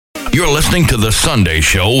You're listening to The Sunday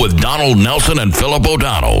Show with Donald Nelson and Philip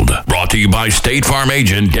O'Donnell. Brought to you by State Farm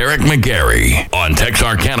agent Derek McGarry on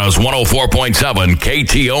Texarkana's 104.7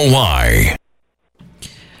 KTOY.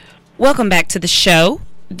 Welcome back to the show.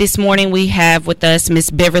 This morning we have with us Miss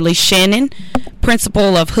Beverly Shannon,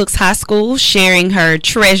 principal of Hooks High School, sharing her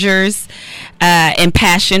treasures and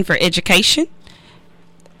passion for education.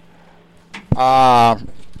 Beverly,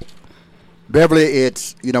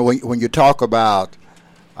 it's, when you talk about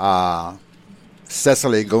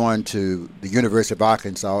Cecily going to the University of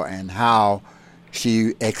Arkansas and how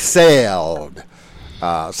she excelled.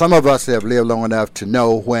 Some of us have lived long enough to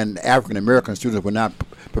know when African American students were not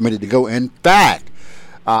permitted to go. In fact,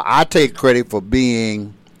 I take credit for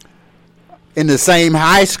being in the same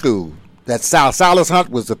high school that Silas Hunt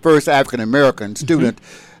was the first African American student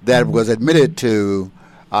that was admitted to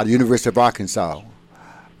the University of Arkansas.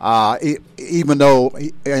 Even though,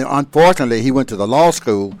 unfortunately, he went to the law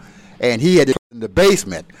school and he had it in the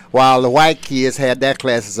basement while the white kids had their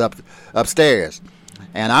classes upstairs.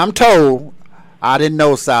 And I'm told, I didn't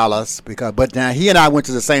know Silas, but now he and I went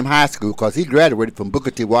to the same high school because he graduated from Booker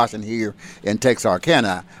T. Washington here in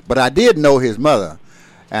Texarkana. But I did know his mother.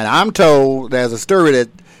 And I'm told there's a story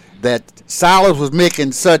that Silas was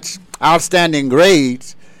making such outstanding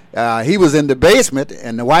grades. He was in the basement,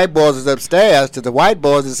 and the white boys was upstairs. To the white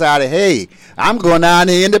boys decided, hey, I'm going down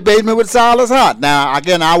here in the basement with Silas Hunt. Now,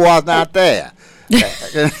 again, I was not there.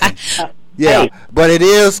 Yeah, but it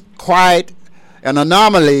is quite an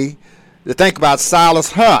anomaly to think about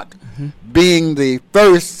Silas Hunt being the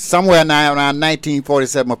first, somewhere now around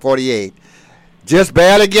 1947 or 48, just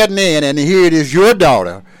barely getting in, and here it is, your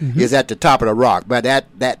daughter is at the top of the rock. But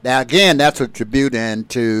that again, that's a tribute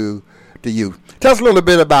to you. Tell us a little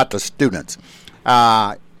bit about the students.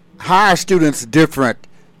 How are students different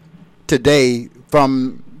today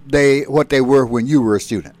from what they were when you were a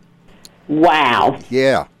student? Wow.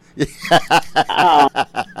 Yeah. Well,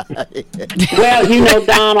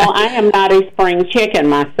 Donald, I am not a spring chicken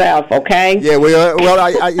myself, okay? Yeah, well,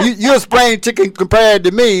 you're a spring chicken compared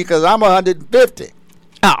to me because I'm 150.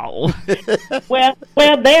 Oh. well,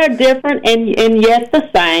 they're different and yet the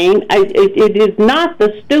same. It is not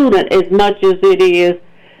the student as much as it is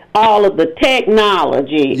all of the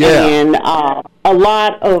technology and a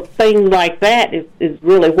lot of things like that is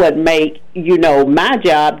really what make my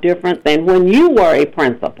job different than when you were a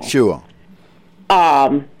principal. Sure.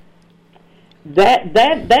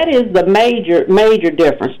 That is the major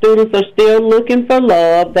difference. Students are still looking for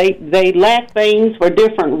love. They lack things for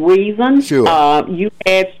different reasons. Sure. You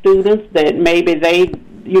had students that maybe they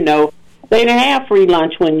didn't have free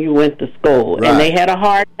lunch when you went to school, right, and they had a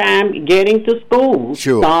hard time getting to school.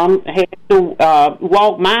 Sure. Some had to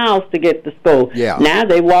walk miles to get to school. Yeah. Now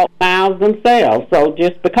they walk miles themselves. So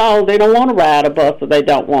just because they don't want to ride a bus or they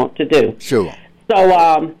don't want to do. Sure.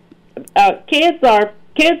 So kids are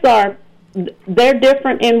they're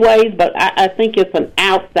different in ways, but I think it's an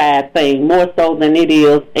outside thing more so than it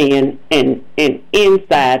is an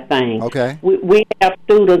inside thing. Okay. We have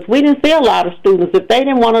students. We didn't see a lot of students. If they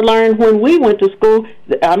didn't want to learn when we went to school,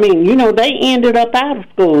 I mean, they ended up out of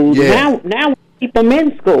school. Yeah. Now we keep them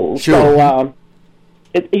in school. Sure. So,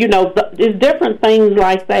 it's different things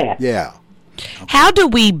like that. Yeah. Okay. How do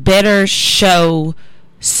we better show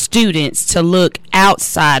students to look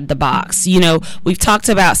outside the box? We've talked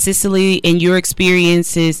about Cicely and your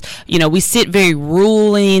experiences. We sit very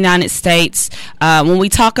rural in the United States. When we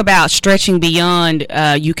talk about stretching beyond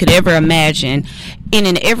you could ever imagine in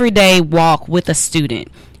an everyday walk with a student,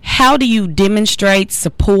 how do you demonstrate,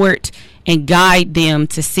 support, and guide them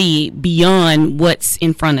to see beyond what's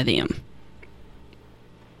in front of them?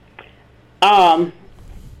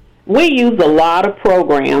 We use a lot of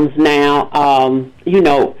programs now.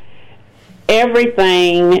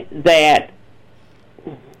 Everything that,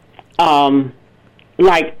 you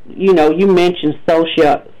mentioned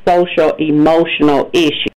social emotional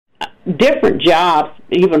issues. Different jobs,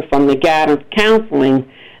 even from the guidance counseling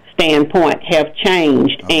standpoint, have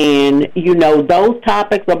changed, and those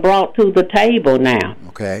topics are brought to the table now.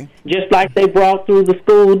 Okay. Just like they brought through the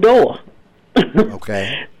school door.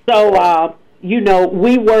 Okay. So.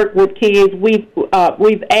 We work with kids. We've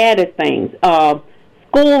added things.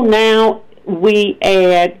 School now, we've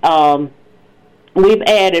added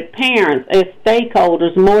parents as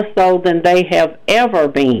stakeholders more so than they have ever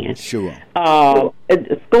been. Sure.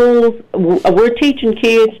 Schools, we're teaching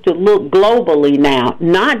kids to look globally now,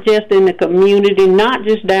 not just in the community, not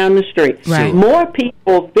just down the street. Right. More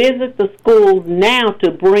people visit the schools now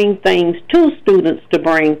to bring things to students to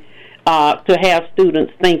have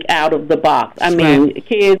students think out of the box. I mean,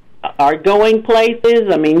 kids are going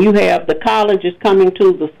places. I mean, you have the colleges coming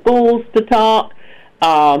to the schools to talk.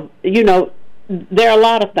 You know, there are a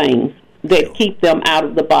lot of things that keep them out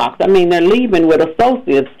of the box. I mean, they're leaving with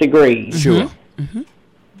associate's degrees. Sure. Mm-hmm.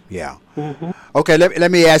 Yeah. Mm-hmm. Okay,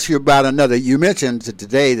 let me ask you about another. You mentioned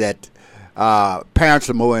today that parents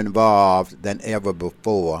are more involved than ever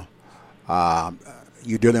before.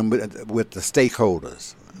 You're dealing with the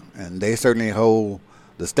stakeholders, and they certainly hold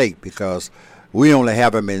the stake, because we only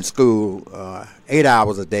have them in school 8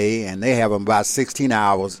 hours a day, and they have them about 16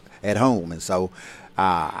 hours at home. And so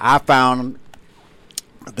I found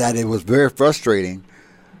that it was very frustrating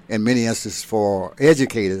in many instances for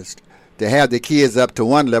educators to have the kids up to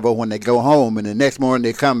one level when they go home, and the next morning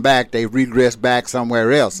they come back, they regress back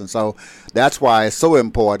somewhere else. And so that's why it's so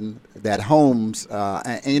important that homes,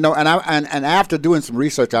 and after doing some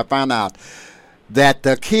research, I found out that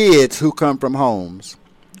the kids who come from homes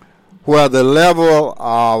where the level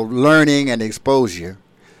of learning and exposure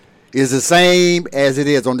is the same as it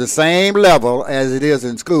is, on the same level as it is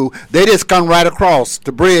in school, they just come right across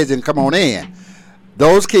the bridge and come on in.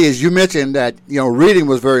 Those kids, you mentioned that, reading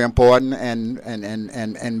was very important,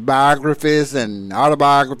 and biographies and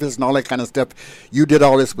autobiographies and all that kind of stuff. You did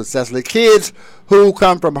all this with Cecily. Kids who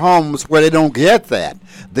come from homes where they don't get that,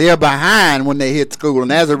 they're behind when they hit school,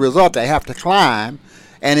 and as a result, they have to climb.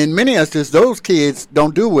 And in many instances, those kids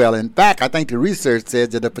don't do well. In fact, I think the research says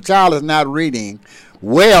that if a child is not reading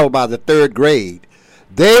well by the third grade,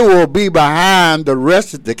 they will be behind the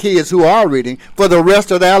rest of the kids who are reading for the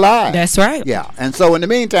rest of their lives. That's right. Yeah. And so in the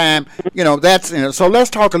meantime, so let's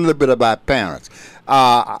talk a little bit about parents.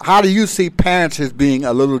 How do you see parents as being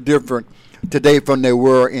a little different today from they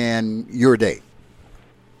were in your day?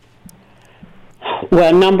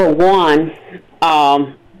 Well, number one,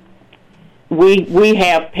 we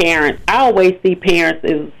have parents. I always see parents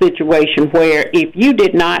as a situation where if you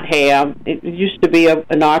did not have, it used to be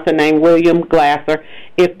an author named William Glasser,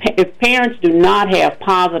 if parents do not have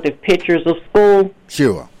positive pictures of school,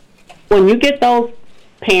 sure, when you get those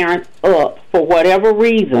parents up for whatever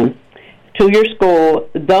reason to your school,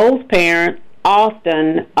 those parents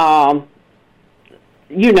often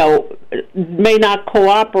may not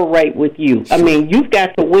cooperate with you. I mean, you've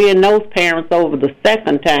got to win those parents over the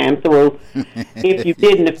second time through. If you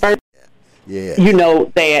didn't the first,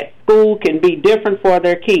 that school can be different for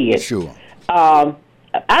their kids. Sure.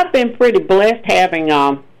 I've been pretty blessed having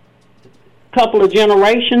a couple of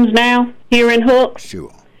generations now here in Hooks.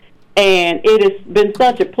 Sure. And it has been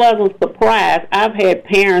such a pleasant surprise. I've had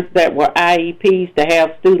parents that were IEPs to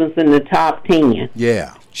have students in the top 10.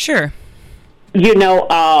 Yeah. Sure. In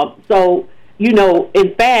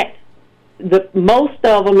fact, most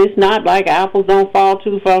of them, it's not like apples don't fall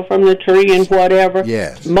too far from the tree and whatever.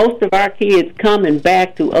 Yes. Most of our kids coming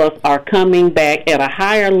back to us are coming back at a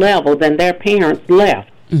higher level than their parents left.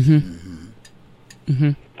 Mm-hmm. Mm-hmm.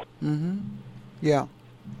 Mm-hmm. Yeah.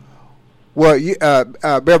 Well,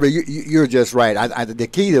 Beverly, you're just right. The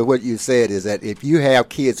key to what you said is that if you have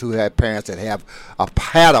kids who have parents that have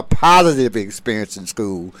had a positive experience in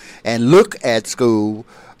school and look at school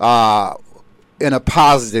in a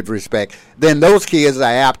positive respect, then those kids are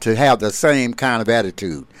apt to have the same kind of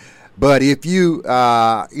attitude. But if you,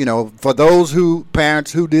 for those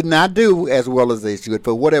parents who did not do as well as they should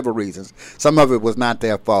for whatever reasons, some of it was not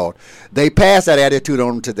their fault, they pass that attitude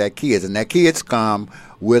on to their kids, and their kids come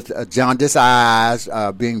with jaundiced eyes,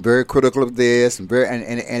 being very critical of this, and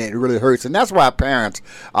it really hurts. And that's why parents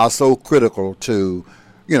are so critical to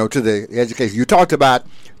the education. You talked about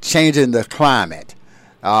changing the climate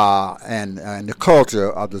and the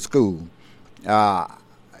culture of the school.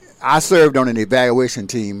 I served on an evaluation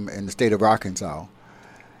team in the state of Arkansas,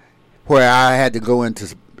 where I had to go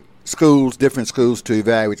into schools, different schools, to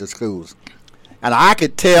evaluate the schools. And I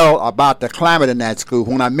could tell about the climate in that school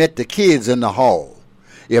when I met the kids in the hall.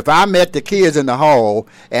 If I met the kids in the hall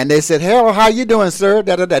and they said, "Hello, how you doing, sir?"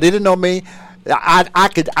 They didn't know me. I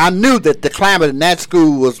knew that the climate in that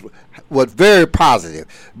school was very positive.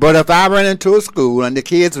 But if I ran into a school and the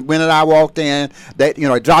kids, when I walked in, they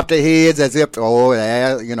dropped their heads as if,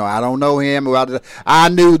 I don't know him. I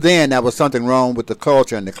knew then there was something wrong with the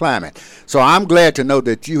culture and the climate. So I'm glad to know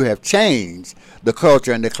that you have changed the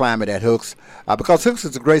culture and the climate at Hooks, because Hooks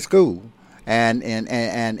is a great school. And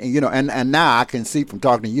now I can see from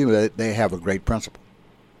talking to you that they have a great principal.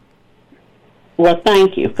 Well,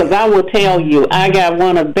 thank you, because I will tell you, I got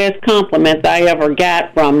one of the best compliments I ever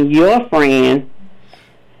got from your friend,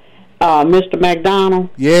 Mr. McDonald.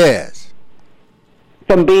 Yes.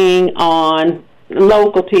 From being on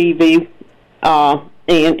local TV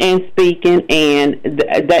and speaking, and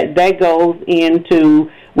that goes into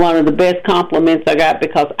one of the best compliments I got,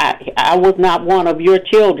 because I was not one of your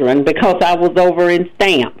children because I was over in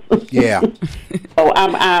stamps. Yeah. So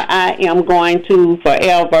I am going to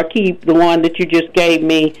forever keep the one that you just gave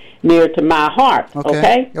me near to my heart.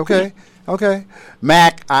 Okay.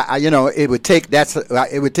 Mac, it would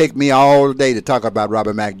take me all day to talk about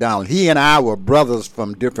Robert MacDonald. He and I were brothers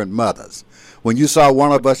from different mothers. When you saw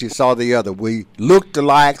one of us, you saw the other. We looked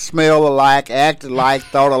alike, smelled alike, acted alike,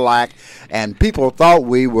 thought alike, and people thought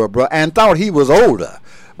we were and thought he was older.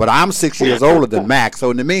 But I'm 6 years older than Mac.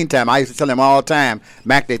 So in the meantime, I used to tell him all the time,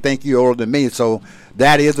 Mac, they think you're older than me. So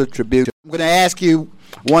that is a tribute. I'm going to ask you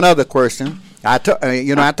one other question. I talked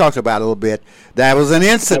about it a little bit. There was an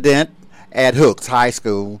incident at Hooks High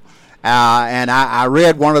School, and I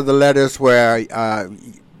read one of the letters where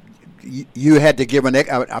you had to give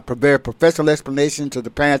a very professional explanation to the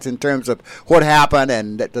parents in terms of what happened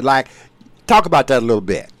and the like. Talk about that a little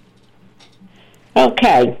bit.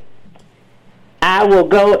 Okay. I will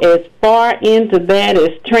go as far into that as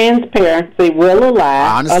transparency will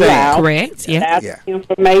allow. I understand. Correct. Yeah.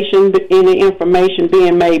 Information, any information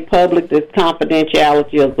being made public, the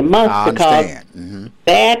confidentiality of the must. I understand.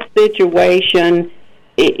 That situation,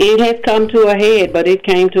 it has come to a head, but it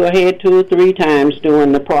came to a head 2 or 3 times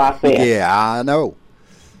during the process. Yeah, I know.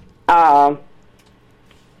 I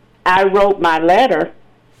wrote my letter,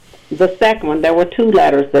 the second one. There were 2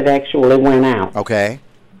 letters that actually went out. Okay.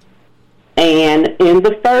 And in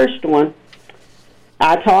the first one,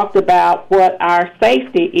 I talked about what our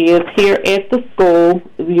safety is here at the school,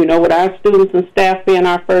 with our students and staff being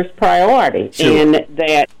our first priority. Sure. And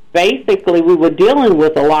that basically we were dealing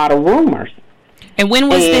with a lot of rumors. And when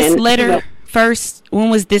was this letter first? When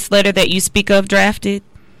was this letter that you speak of drafted?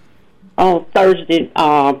 On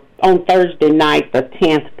Thursday night, the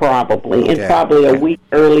 10th probably, and probably a week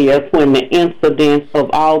earlier when the incidents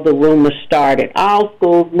of all the rumors started. All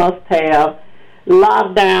schools must have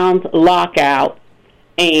lockdowns, lockouts,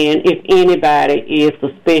 and if anybody is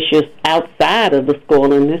suspicious outside of the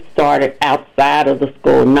school, and this started outside of the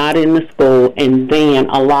school, not in the school, and then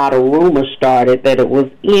a lot of rumors started that it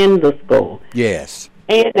was in the school. Yes.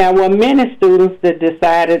 And there were many students that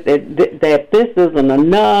decided that this isn't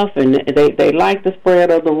enough, and they like the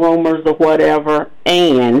spread of the rumors or whatever.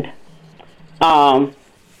 And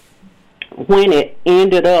when it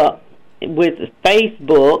ended up with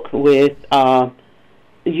Facebook, with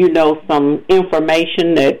some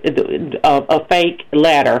information that a fake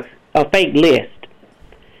letter, a fake list.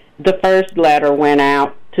 The first letter went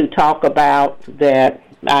out to talk about that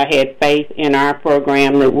I had faith in our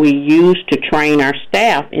program that we use to train our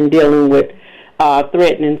staff in dealing with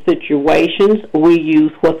threatening situations. We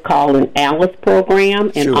use what's called an ALICE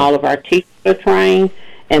program, and all of our teachers are trained.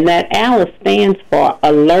 And that ALICE stands for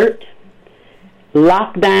Alert,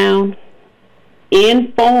 Lockdown,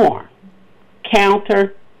 Inform,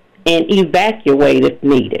 Counter, and Evacuate if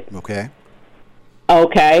needed. Okay.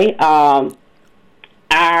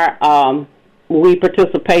 We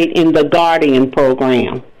participate in the Guardian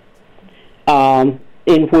program,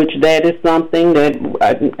 in which that is something that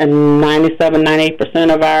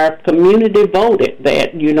 97-98% of our community voted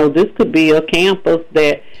that, this could be a campus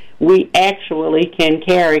that we actually can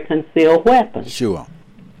carry concealed weapons. Sure.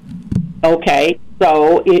 Okay,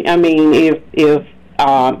 so, if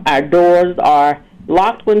our doors are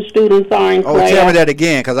locked when students are in class. Oh, tell me that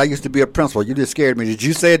again, because I used to be a principal. You just scared me. Did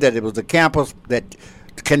you say that it was a campus that...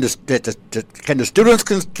 Can the students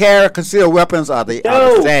carry concealed weapons? Or the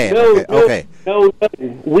staff? No.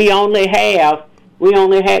 We only have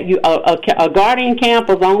a Guardian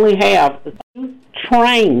campus only have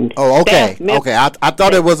trained. Oh, okay. I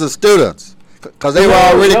thought it was the students because they were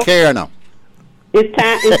already carrying them. It's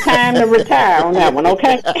time to retire on that one.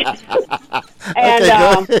 Okay. And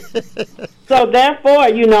so therefore,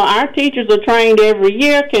 our teachers are trained every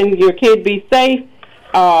year. Can your kid be safe?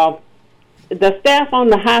 The staff on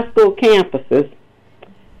the high school campuses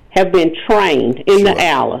have been trained in the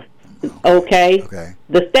ALICE, okay?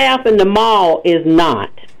 The staff in the mall is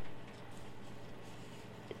not.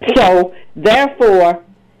 So, therefore,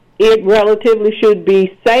 it relatively should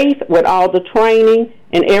be safe with all the training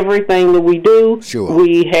and everything that we do. Sure.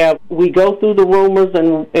 We go through the rumors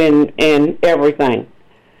and everything.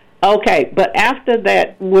 Okay, but after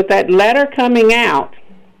that, with that letter coming out,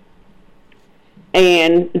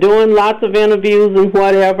 and doing lots of interviews and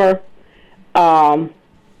whatever,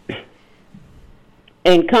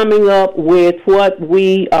 and coming up with what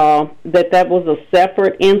we, that was a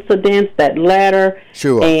separate incident, that letter,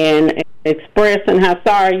 and expressing how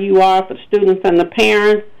sorry you are for the students and the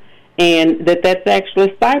parents, and that's actually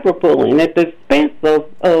cyberbullying at the expense of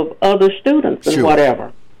other students and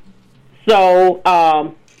whatever. So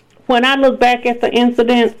when I look back at the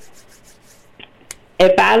incident,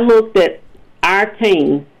 if I looked at our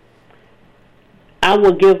team, I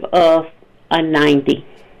will give us a 90.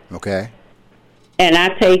 Okay. And I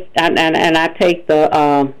take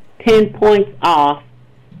the 10 points off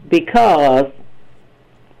because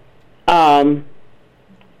a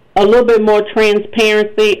little bit more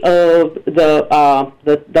transparency of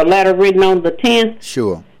the letter written on the 10th.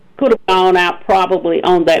 Sure. Could have gone out probably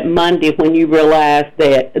on that Monday when you realized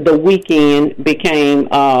that the weekend became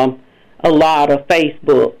a lot of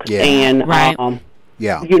Facebook and right.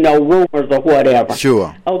 Rumors or whatever.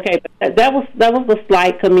 Sure. Okay, but that was a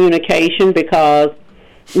slight communication because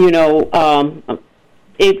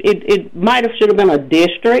it might have should have been a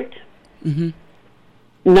district,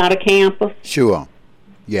 not a campus. Sure.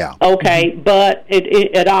 Yeah. Okay, but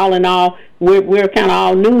it all in all, we're kind of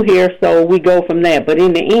all new here, so we go from there. But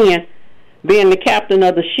in the end, being the captain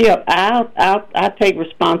of the ship, I take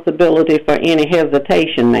responsibility for any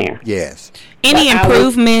hesitation there. Yes. Any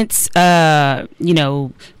improvements, Comadre,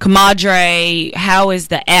 how is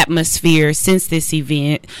the atmosphere since this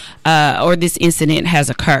event or this incident has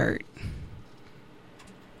occurred?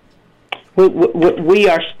 We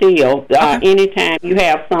are still, anytime you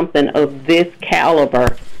have something of this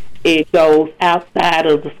caliber, it goes outside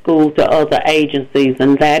of the school to other agencies,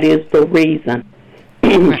 and that is the reason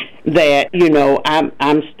that,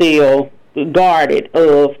 I'm still guarded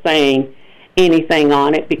of saying anything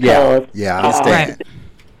on it because... Yeah, I understand.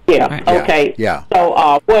 Okay. Yeah.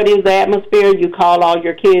 So what is the atmosphere? You call all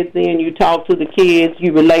your kids in, you talk to the kids,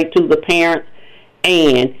 you relate to the parents,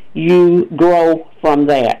 and you grow from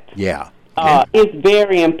that. Yeah. It's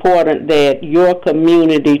very important that your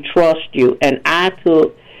community trusts you. And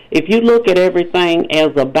if you look at everything as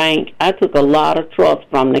a bank, I took a lot of trust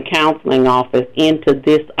from the counseling office into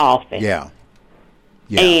this office. Yeah.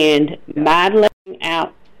 And my letting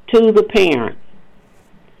out to the parents,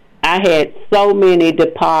 I had so many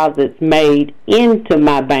deposits made into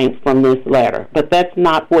my bank from this letter, but that's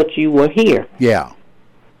not what you will hear. Yeah.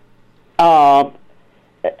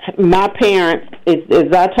 My parents,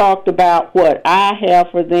 as I talked about what I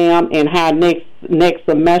have for them and how next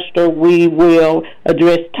semester we will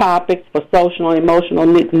address topics for social and emotional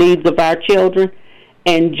needs of our children,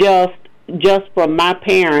 and just from my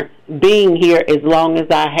parents being here as long as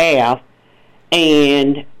I have,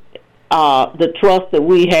 and the trust that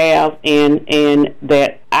we have, and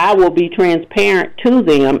that I will be transparent to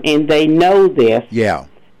them, and they know this. Yeah.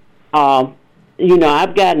 I've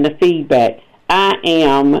gotten the feedback. I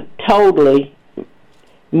am totally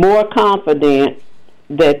more confident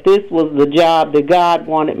that this was the job that God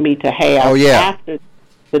wanted me to have. Oh, yeah. After the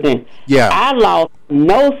incident. Yeah. I lost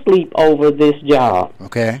no sleep over this job.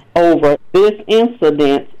 Okay. Over this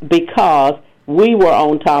incident because we were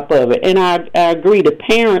on top of it. And I agree, the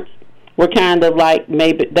parents were kind of like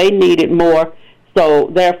maybe they needed more. So,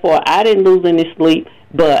 therefore, I didn't lose any sleep,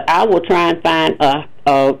 but I will try and find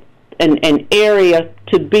an area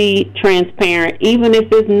to be transparent, even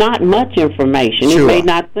if it's not much information. Sure. It may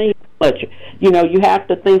not seem much. You have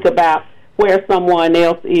to think about where someone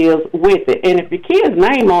else is with it. And if your kid's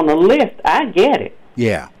name on the list, I get it.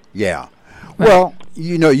 Yeah. Well,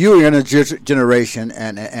 you're in a generation,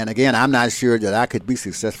 and again, I'm not sure that I could be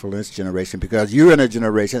successful in this generation because you're in a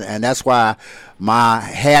generation, and that's why my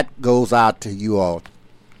hat goes out to you all.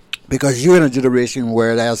 Because you're in a generation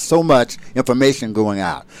where there's so much information going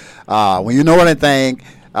out. When you know anything,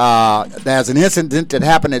 there's an incident that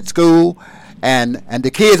happened at school, and the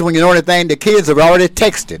kids, when you know anything, the kids have already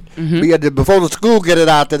texted. Before the school get it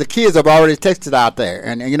out there, the kids have already texted out there,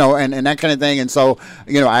 and that kind of thing. And so,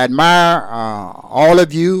 I admire all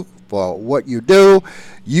of you for what you do.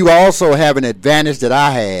 You also have an advantage that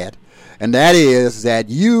I had, and that is that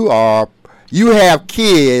you have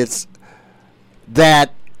kids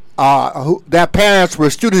that their parents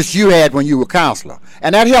were students you had when you were counselor.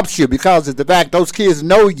 And that helps you because of the fact those kids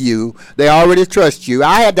know you. They already trust you.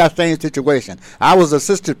 I had that same situation. I was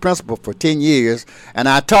assistant principal for 10 years, and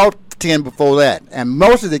I taught 10 before that. And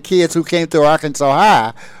most of the kids who came through Arkansas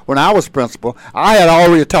High when I was principal, I had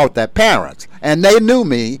already taught their parents. And they knew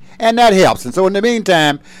me, and that helps. And so in the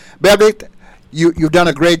meantime, Beverly, you've done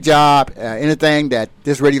a great job. Anything that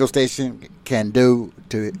this radio station can do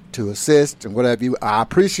to assist and whatever I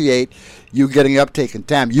appreciate you getting up, taking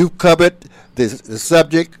time. You've covered the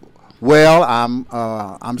subject well.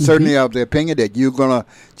 I'm certainly of the opinion that you're gonna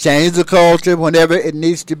change the culture whenever it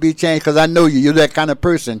needs to be changed. Because I know you're that kind of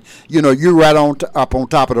person. You're right up on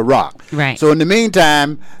top of the rock. Right. So in the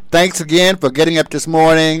meantime, thanks again for getting up this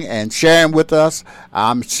morning and sharing with us.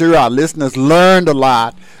 I'm sure our listeners learned a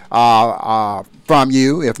lot from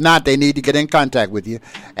you. If not, they need to get in contact with you.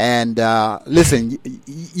 And listen,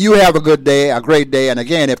 you have a good day, a great day. And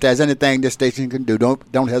again, if there's anything this station can do,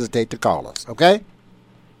 don't hesitate to call us. Okay?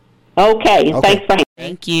 Okay. Thanks for.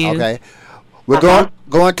 Thank you. Okay. We're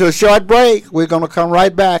going to a short break. We're going to come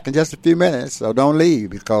right back in just a few minutes, so don't leave,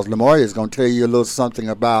 because Lamoya is going to tell you a little something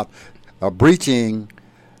about breaching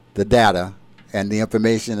the data and the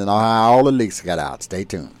information and how all the leaks got out. Stay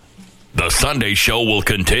tuned. The Sunday Show will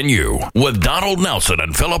continue with Donald Nelson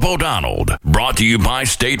and Philip O'Donnell. Brought to you by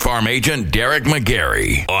State Farm agent Derek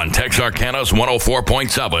McGarry on Texarkana's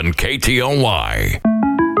 104.7 KTOY.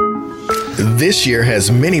 This year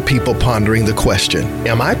has many people pondering the question,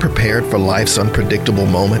 am I prepared for life's unpredictable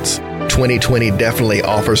moments? 2020 definitely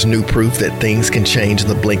offers new proof that things can change in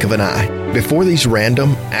the blink of an eye. Before these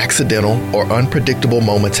random, accidental, or unpredictable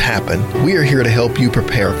moments happen, we are here to help you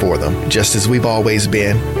prepare for them, just as we've always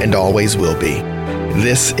been and always will be.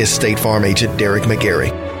 This is State Farm agent Derek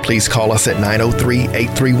McGarry. Please call us at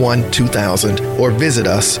 903-831-2000 or visit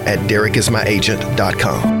us at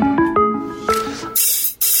derekismyagent.com.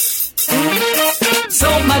 So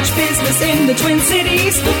much business in the Twin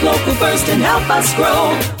Cities. Look local first and help us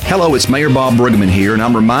grow. Hello, it's Mayor Bob Bruggeman here, and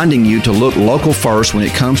I'm reminding you to look local first when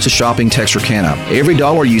it comes to shopping Texarkana. Every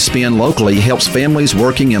dollar you spend locally helps families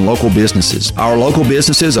working in local businesses. Our local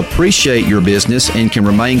businesses appreciate your business and can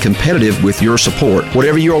remain competitive with your support.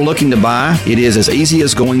 Whatever you're looking to buy, it is as easy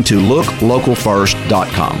as going to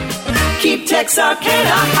looklocalfirst.com. Keep Texarkana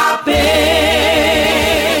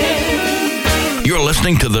hopping. You're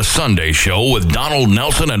listening to The Sunday Show with Donald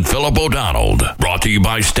Nelson and Philip O'Donnell. Brought to you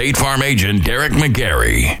by State Farm agent Derek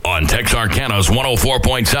McGarry on Texarkana's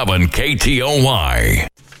 104.7 KTOY.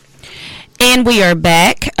 And we are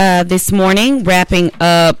back this morning, wrapping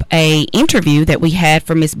up a interview that we had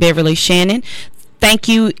for Miss Beverly Shannon. Thank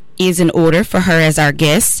you is in order for her as our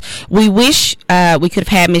guest. We wish we could have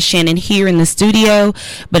had Miss Shannon here in the studio,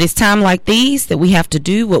 but it's time like these that we have to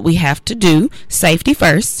do what we have to do. Safety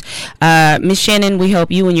first. Miss Shannon, we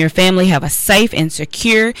hope you and your family have a safe and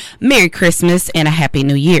secure Merry Christmas and a Happy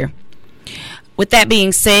New Year. With that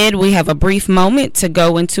being said, we have a brief moment to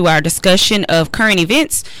go into our discussion of current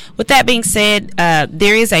events. With that being said,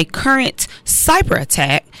 there is a current cyber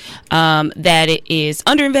attack that is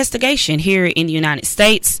under investigation here in the United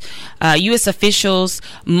States. U.S. officials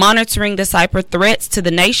monitoring the cyber threats to the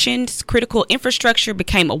nation's critical infrastructure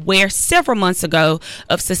became aware several months ago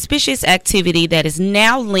of suspicious activity that is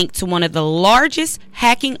now linked to one of the largest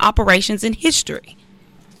hacking operations in history.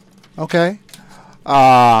 Okay.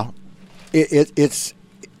 It's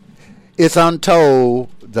untold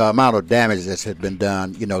the amount of damage that has been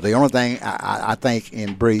done. You know, the only thing I think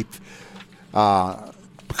in brief,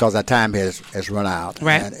 because our time has run out,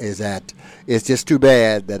 right, is that it's just too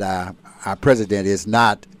bad that our president is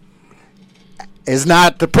not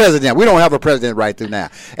the president. We don't have a president right through now.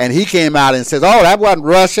 And he came out and says, oh, that wasn't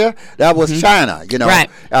Russia, that was China. You know, right.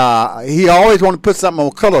 He always want to put something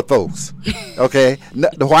on colored folks, okay?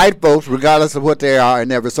 The white folks, regardless of what they are and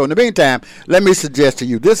everything. So in the meantime, let me suggest to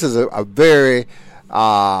you, this is a very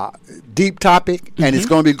deep topic, and it's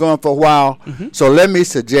going to be going for a while. So let me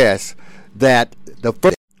suggest that the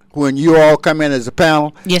first, when you all come in as a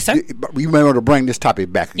panel, yes, sir, you may want to bring this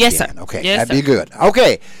topic back again. Yes, sir. Okay, yes, that'd be sir. good.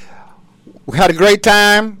 Okay. We had a great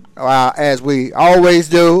time, as we always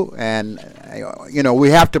do, and you know, we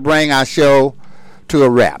have to bring our show to a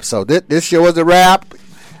wrap. So this show is a wrap.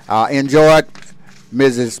 Enjoy it,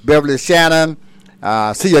 Mrs. Beverly Shannon.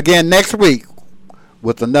 See you again next week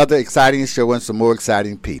with another exciting show and some more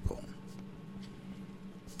exciting people.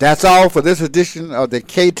 That's all for this edition of the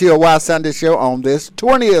KTOY Sunday Show on this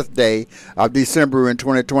 20th day of December in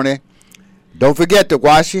 2020. Don't forget to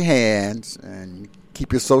wash your hands and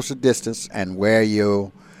keep your social distance and wear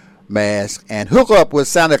your mask and hook up with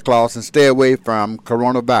Santa Claus and stay away from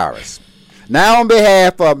coronavirus. Now, on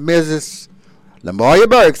behalf of Mrs. Lamoya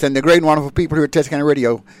Burks and the great and wonderful people here at Texarkana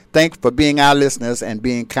Radio, thanks for being our listeners and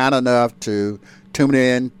being kind enough to tune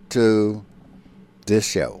in to this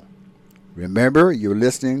show. Remember, you're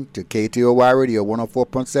listening to KTOY Radio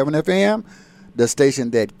 104.7 FM, the station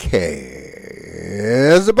that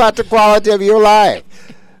cares about the quality of your life,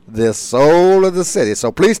 the soul of the city.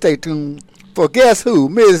 So please stay tuned for guess who?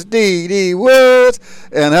 Miss Dee Dee Woods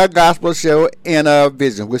and her gospel show, Inner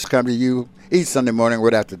Vision, which comes to you each Sunday morning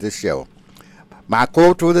right after this show. My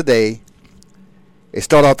quote for the day is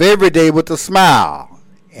start off every day with a smile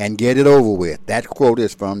and get it over with. That quote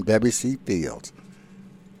is from W.C. Fields.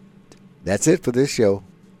 That's it for this show.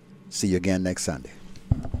 See you again next Sunday.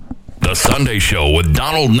 The Sunday Show with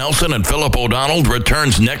Donald Nelson and Philip O'Donnell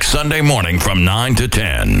returns next Sunday morning from 9 to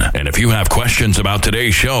 10. And if you have questions about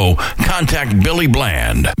today's show, contact Billy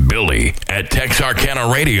Bland,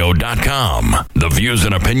 Billy@TexarkanaRadio.com. The views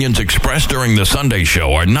and opinions expressed during the Sunday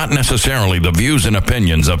Show are not necessarily the views and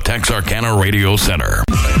opinions of Texarkana Radio Center.